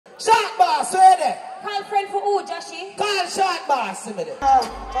Short boss, where there? Call friend for who, JAHSHII? Call short boss, see me there.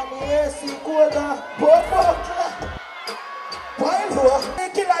 I'm here, see, cold now. Why bro? They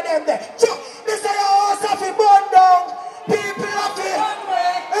kill them there. This is your house of the burn down. People of the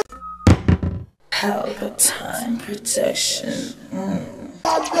Pelpa time protection.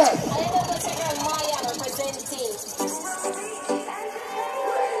 I'm dead. MOYANN representing.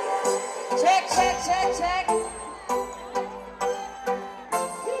 Check, check, check, check.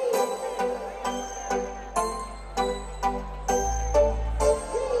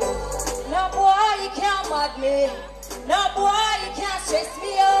 No boy, you can't mad me. No boy, you can't stress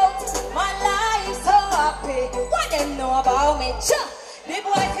me out. My life so happy. What them know about me? Cha! The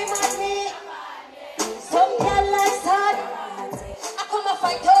boy fi mad me. Some girl like sad. I come a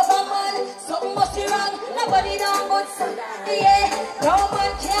fight over man. Something must be wrong. Nobody down but son. Yeah, no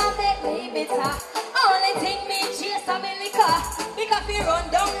man can make me bitter. Only thing me chase a me liquor. Because fi run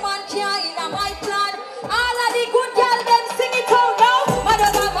down man can't in my plan. All of the good girl them sing it out now.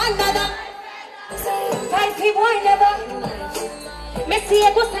 Madonna man nada. Fight fi boy never. Me see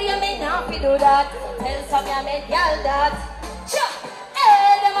a go say you may not fi do that. Tell some ya make girl that. Cha!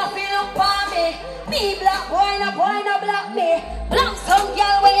 Hey, them a feel up on me. Me black boy no black me. Black some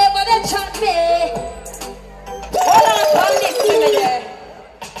girl wherever they chat me. Hold on this to me there.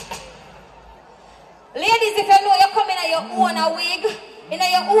 Ladies, if you know you're coming in your own a wig, in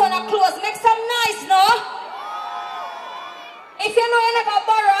your own a clothes, make some nice, no? If you know you never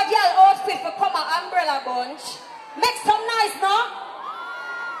borrow a girl outfit for come a umbrella bunch, make some nice, no?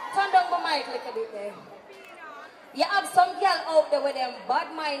 Turn down the mic a little bit there. You have some girl out there with them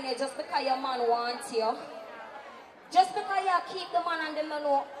bad minded just because your man wants you. Just because you keep the man and them don't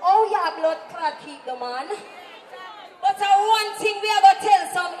know how your blood clot keep the man. But one thing we are going to tell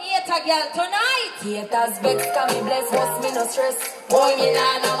some hater girl tonight. Haters vex, can me bless, but me no stress. Boy, me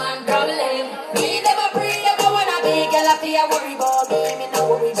nah no man problem. Me never pray, never wanna be. Girl, I feel worry about me no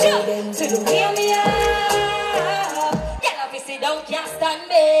worry about them. So you hear me up. Girl, if you sit down, can't stand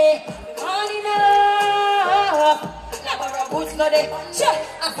me. On enough. Never a boots, no day.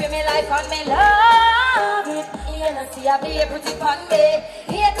 I feel me life and me love it. You know, see I be a pretty pan me.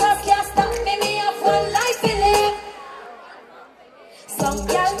 Haters can't stop me, me have one life to live. Some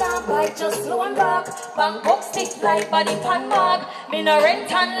girl now bite just slow and back. Bang box stick like body pan mag. Me no rent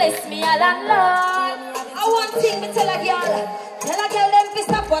unless me a landlord. I want thing me tell a girl. Tell a girl them fi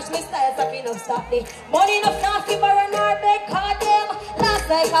stop watch me style. Stop enough stop the money enough now fi borrow nor beg. Cause them last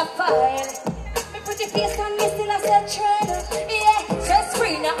like a file. Me pretty face and me still a say trend. Yeah, stress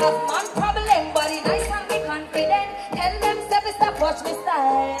free now have man problem. Body nice and be confident. Tell them step stop watch me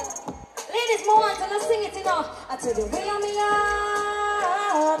style. Ladies, more want to sing it enough. I tell you where me up.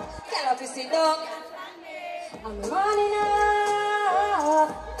 Girl, if you sit down, I'm running up.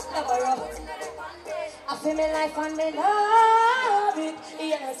 Never up. I feel me life and me love it.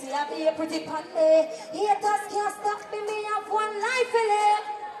 You know, see I be a pretty pandy. Haters can't stop me. Me have one life to live.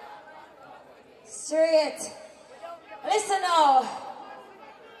 Straight. Listen now.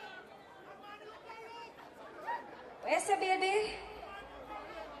 Where's the baby?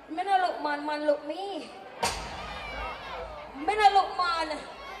 Me no look man, man look me. Me no look man.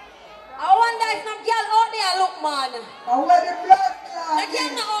 I wonder if no girl out there look man. I wear the blood clot. No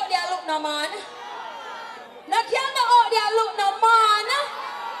girl no out there look no man. No girl no out there look no man.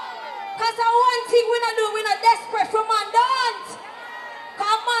 Cause one thing we not do, we not desperate for man, don't.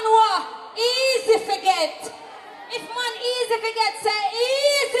 Cause man what? Easy forget. If man easy forget, say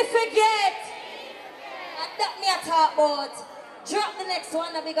easy forget. And that me a talk about. Drop the next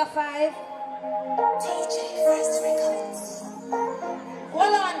one, the bigger 5. DJ First Records.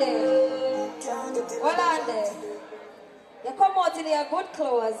 Hold on there. Hold on there. You come out in your good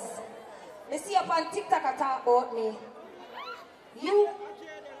clothes. You see up on TikTok I talk about me. You,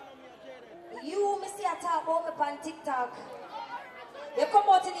 me see I talk about me on TikTok. You come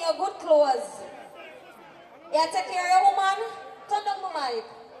out in your good clothes. You take care of your woman. Turn down my mic.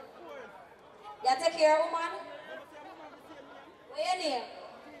 You take care of your woman. Where your name?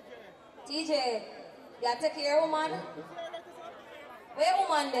 TJ. You take care of your woman? Where your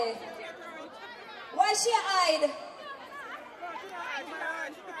woman there? Why she hide?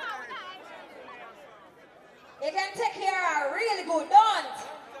 You can take care of her really good, don't?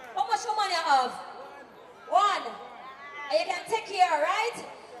 How much woman you have? 1. And you can take care of her, right?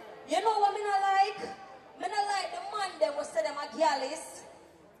 You know what me not like? Me not like the man them who say them a gyalis.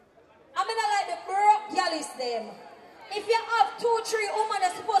 I me not like the broke gyalis them. If you have 2, 3 women,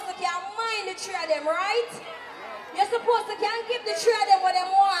 you're supposed to can mind the 3 of them, right? You're supposed to can give the 3 of them what they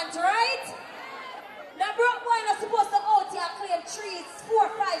want, right? Now broke boy not supposed to out here and claim 3,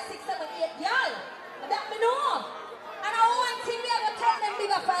 4, 5, 6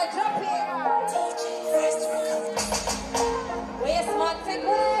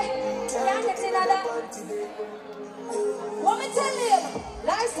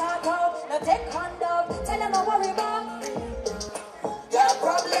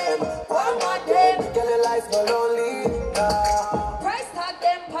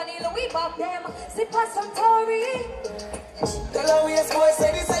 boy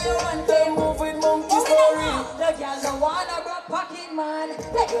say this is your one time move with monkey story. The girl no wanna broke pocket man.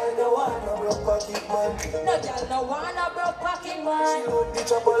 The girl no wanna broke pocket man. The girl no wanna broke pocket man. She love the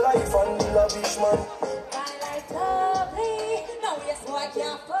chopper life and the lavish man. My life lovely. No yes boy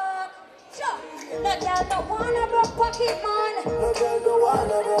can't fuck. Sure. The girl no wanna broke pocket man. The girl no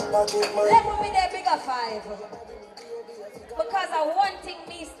wanna broke pocket man. Let me there bigger five. Because I one thing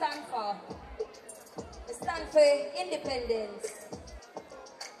me stand for. I stand for independence.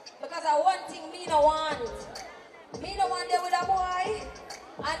 Because I one thing me no want. Me no want there with a boy.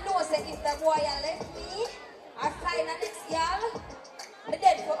 I know say if the boy a left me, I find a next girl, I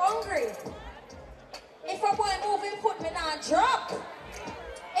dead for hungry. If a boy move him foot, me not drop.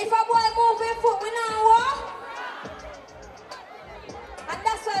 If a boy move him foot, we not walk. And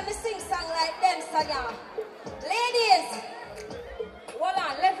that's why me sing song like them, Sanya. Ladies, hold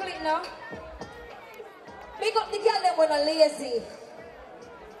on, level it now. Big up the girl them when are lazy.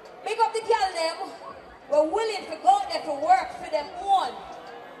 Big up the girl them we're willing to go there to work for them own.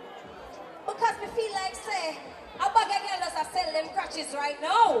 Because we feel like say, a bag of girl does sell them crutches right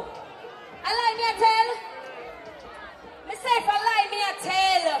now. I lie me a tell. Me say if I lie me a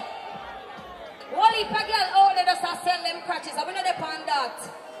tell. One heap of girl out there does sell them crutches. I know they on that.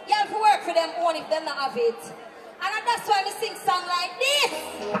 You have to work for them own if them not have it. And that's why we sing song like this.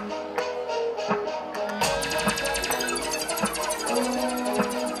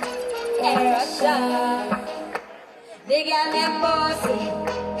 Russia. The girl them bossy,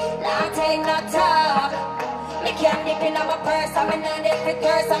 not take no talk. Me can dip in my purse and me not dip the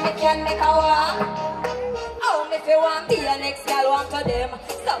curse and me can make a walk. Oh, me if you want be a next girl want to them.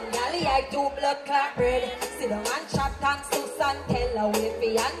 Some girl like two blood clot red. Sit down and chat and Susan tell her way fi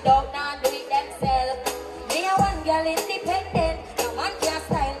and dog now do it themselves. Me a one girl independent. No man can't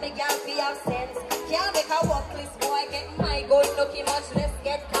style me girl fi have sense. Can't make a workless boy get my good looking much less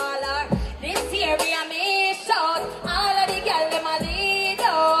get taller. This year we a me shot. All of the girl them a lead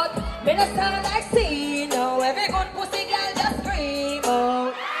out. Me no sound like see now. Every good pussy girl just scream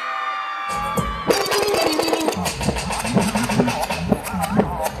out.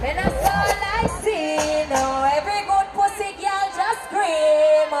 Me no sound like see now. Every good pussy girl just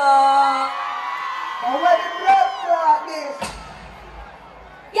scream out. And where the blood clot is?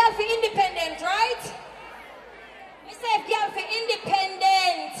 Girl for independent, right? Me say girl for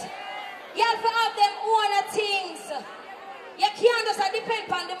independent. Girl for have them own things. You can't just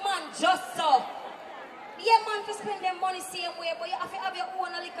depend on the man just so. Yeah, man for spend them money same way, but you have to have your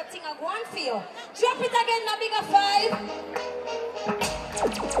own little thing I go on for you. Drop it again, now bigger five.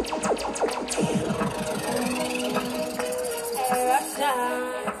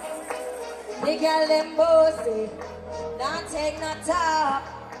 The girl them bossy, not take no talk.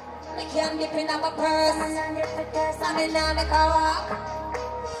 I can't dip in my purse, and me now make a walk.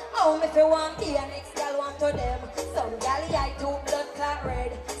 Oh, if you want be a next girl want to them. Some girl I do blood clot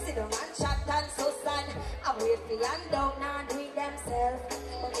red. Sit down and chat and Susan. I wait for and down now do it themselves.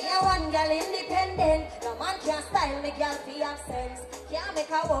 But me a one girl independent. No man can style me girl fi have sense. Can't make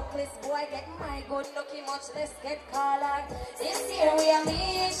a workless boy get my good looking much less get collar. This year we a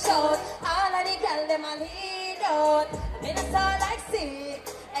me shout. All of the girl them a lead out. Me not all like see.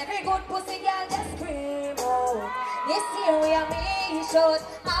 Every good pussy girl just scream out. This year we a me shout.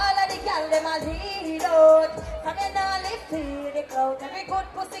 All of the girl them a lead out. From you now live to the clout. Every good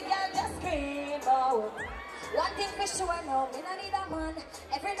pussy girl just scream out. One thing for sure now, me no need a man.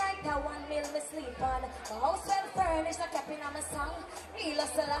 Every night I 1 meal me sleep on. My house well furnished, I kept in on my song. Real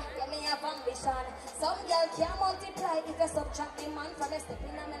hustler, yeah me have ambition. Some girl can't multiply if you subtract the man. From a step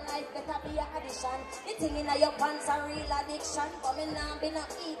in my life, better be a addition. The thing in your pants a real addiction. But me nah be no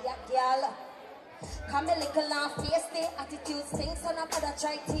idiot girl. Come a little and face the attitude stinks, so no bother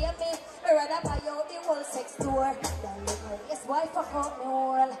try to hear me. I rather buy out the whole sex tour than let my yes boy fuck out me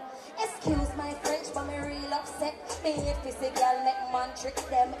whole. Excuse my French, but me real upset. Me if this girl make man trick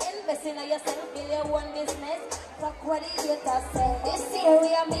them. Invest in yourself, build your own business. Fuck what the haters say. This year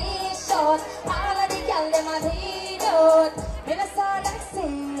we are me short. All of the girl them a lead out. Me no sound like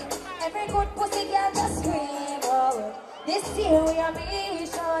see. Every good pussy girl just scream out. This year we are me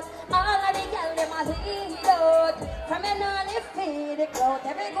short. All of the girl them a lead out. From your non if feed the clout.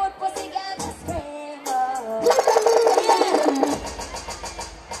 Every good pussy girl just scream out. Yeah.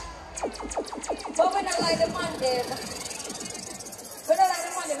 But we don't like the man them. We don't like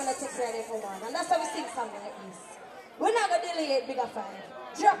the man them when they take credit for one. And that's why we sing something like this. We're not gonna delay it, bigger five.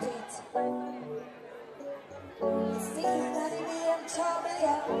 Drop it. See that the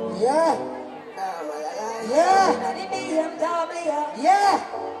BMW. Yeah. Yeah. The BMW. Yeah.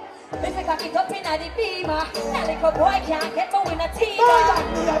 If you cock it up in the beamer, that little boy can't get me with a teaser.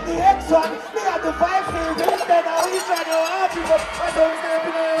 Me have the X1, me have the 5 series, then I reach on your heart, you know, I don't step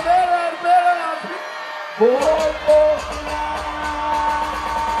in the better.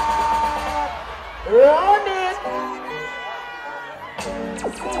 Run it!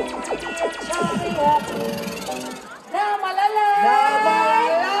 Now my life.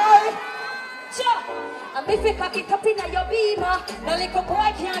 And if you cock it up in your beamer, the little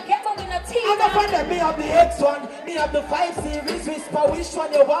boy can't get me with a teaser. I'm up on them, me have the X1, me have the 5 series, whisper which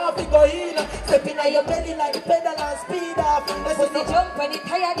one you want to go in. Step in your belly like the pedal and speed off. When you jump when you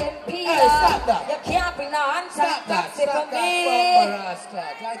tire them peel. Hey, stop that. You can't bring no hands Stop that,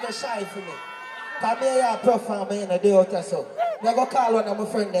 like a shy for me. Come here, you perform me in a day or so. I'm going to call one of my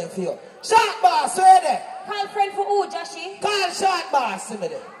friends then for you. Shot boss, where there? Call friend for who, JAHSHII? Call shot boss to me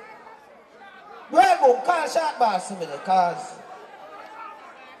there. Where boom, call shot boss to me there, cause...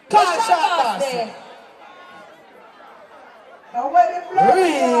 Call shot boss to me. And where the blood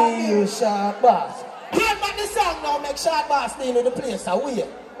Real shot boss. Hear about the song now, make shot boss steal in the place, I will.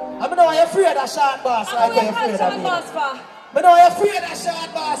 I know you're afraid of shot boss like you're afraid of me. I know you're afraid of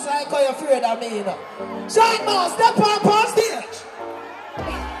shot boss like you're afraid of me, you know. Shot boss, step up on stage.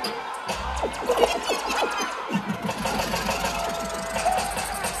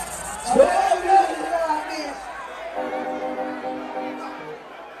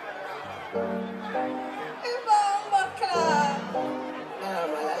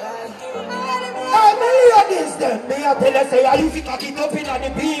 Them. Me a tell you say, I if you cock it up in the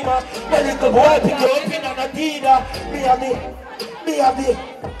beamer, the little boy pick you up in the teeter. Me have the,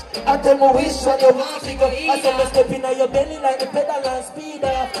 I tell me which one you want to go. I tell me step in your belly like the pedal and speed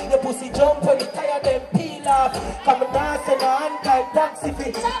off. Your pussy jump when you tire them peel off. Come and dance in a hand-type taxi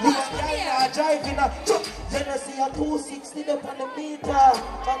fit. You are driving a truck. Then I see a 260 up on the meter.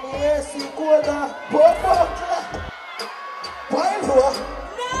 And the AC colder.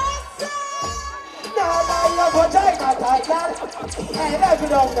 Now your vagina tight, girl. Hey, let me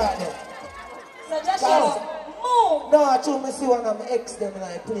down that there. So JAHSHII, move. No, I told me see one of my ex them in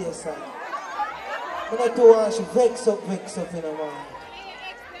a place. I'm not too want she vex up in a man.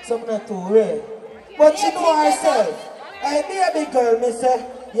 So I'm not too rare. But she know herself. Hey, baby girl, me say,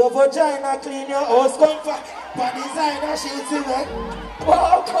 your vagina clean, your house comfort. But designer sheets in it.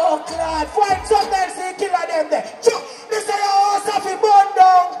 Oh, Claude, find some else and kill them there. Me say your house have to burn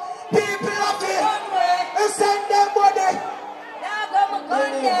down. People have to send them money.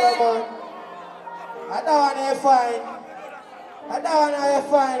 I don't want to find. I don't want to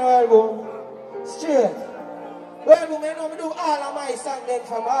find well, boom. Straight. Well, boom, you know, I do all of my songs then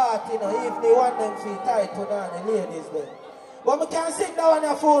from heart, you know, if they want them to tight to down the ladies then. But I can't sit down on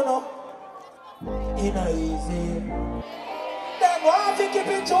your phone, no. You know, easy. Them want to keep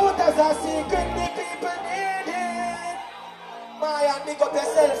it truth as a secret, the people need it. MOYANN, big up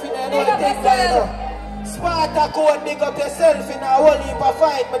yourself in there. Big up yourself. Sparta code, big up yourself in a whole heap of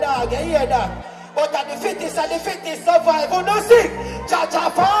fight, my dog, you hear that? But at the fittest survive, who no sick? Cha-cha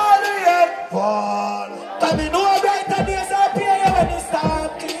fall in. Fall. Cause me know brighter days appear when it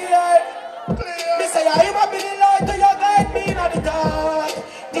start clear. Me say I am a billy light to your guide me in the dark.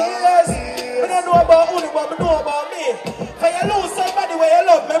 Tears. Me don't know about only but me know about me. When you lose somebody where you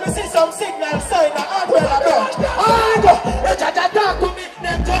love me see some signal sign an umbrella brunch. I go, you cha-cha talk to me,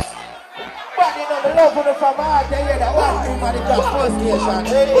 them just you know, the love of from heart, they hear that one thing on the just first station.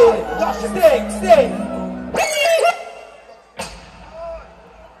 Hey, stay.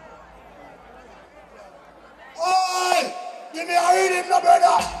 Oi! Give me a reading, no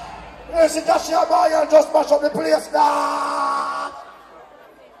brother! This is JAHSHII MOYANN just mash up the place now!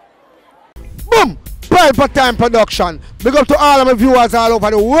 Boom! Pelpa Time production. Big up to all of my viewers all over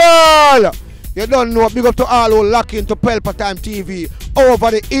the world! You don't know, big up to all who lock into Pelpa Time TV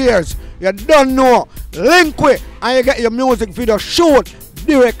over the years. You don't know, link with and you get your music video shoot,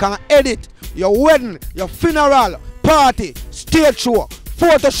 direct and edit, your wedding, your funeral, party, stage show,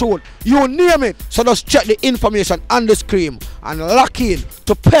 photo shoot, you name it. So just check the information on the screen and lock in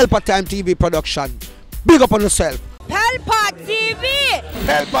to Pelpa Time TV production. Big up on yourself. Pelpa TV!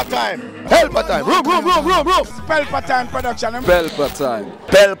 Pelpa Time! Pelpa Time! Room! Pelpa Time production. Pelpa Time.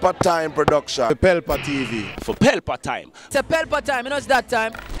 Pelpa Time production. Pelpa TV. For Pelpa Time. It's a Pelpa Time, you know it's that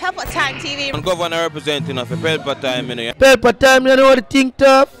time. Pelpa Time TV. I'm governor representing of a Pelpa Time, you know. Pelpa Time, you know what the thing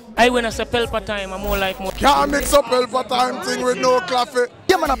tough? I when I say Pelpa time, I'm more like more. Can't mix up Pelpa time thing with no coffee.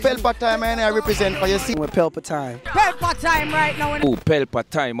 Yeah, man, a Pelpa time, and I represent for you. See, we're Pelpa time. Pelpa time right now. Oh, Pelpa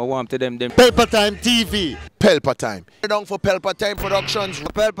time, I want to them. Pelpa Time TV. Pelpa Time. Down for Pelpa Time Productions.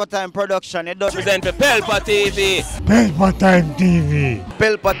 Pelpa Time Production. It does Present for Pelpa TV. Pelpa Time TV.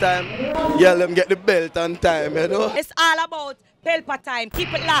 Pelpa Time. Yeah, let me get the belt on time, you know. It's all about Pelpa time.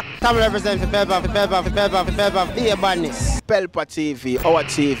 Keep it locked. Time represent for Pelpa, Be a badness. Pelpa TV, our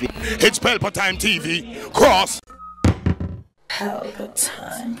TV. It's Pelpa time TV. Cross. Pelpa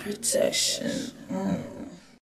time protection.